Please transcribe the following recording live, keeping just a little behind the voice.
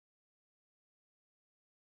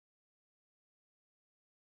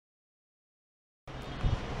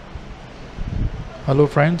Hello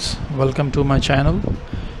friends, welcome to my channel.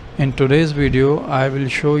 In today's video I will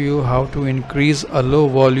show you how to increase a low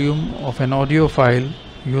volume of an audio file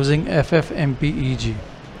using ffmpeg.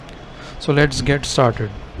 So let's get started.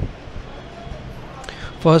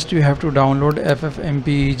 First you have to download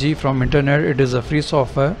ffmpeg from internet. It is a free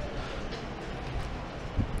software.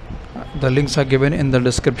 The links are given in the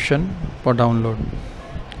description for download.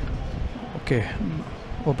 Okay,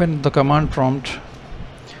 open the command prompt.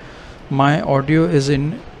 My audio is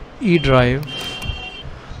in E drive.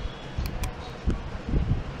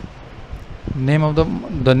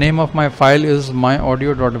 The name of my file is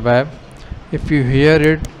myaudio.wav. If you hear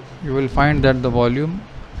it, you will find that the volume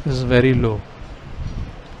is very low.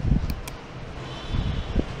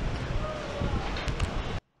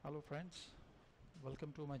 Hello friends,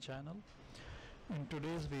 welcome to my channel. In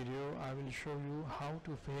today's video I will show you how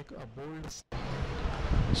to fake a bold.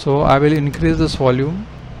 So I will increase this volume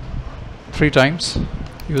 3 times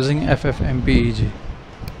using ffmpeg.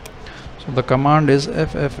 So the command is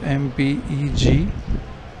ffmpeg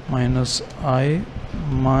 -i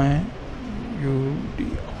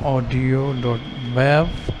myaudio.wav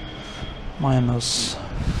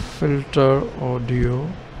 -filter audio,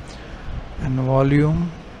 and volume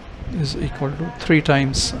is equal to 3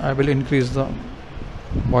 times. I will increase the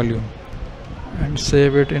volume and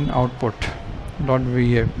save it in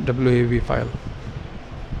output.wav file.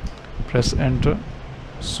 Press enter.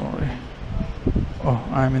 Sorry,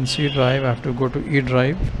 I'm in C drive. I have to go to E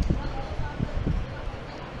drive.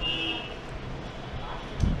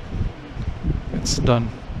 It's done.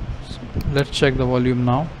 So let's check the volume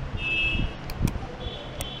now.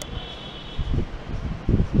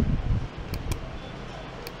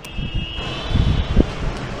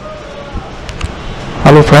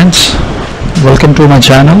 Hello friends, welcome to my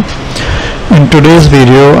channel. In today's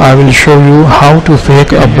video I will show you how to fake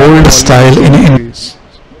a bold style in English.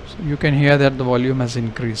 So you can hear that the volume has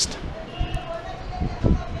increased.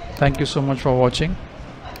 Thank you so much for watching.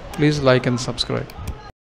 Please like and subscribe.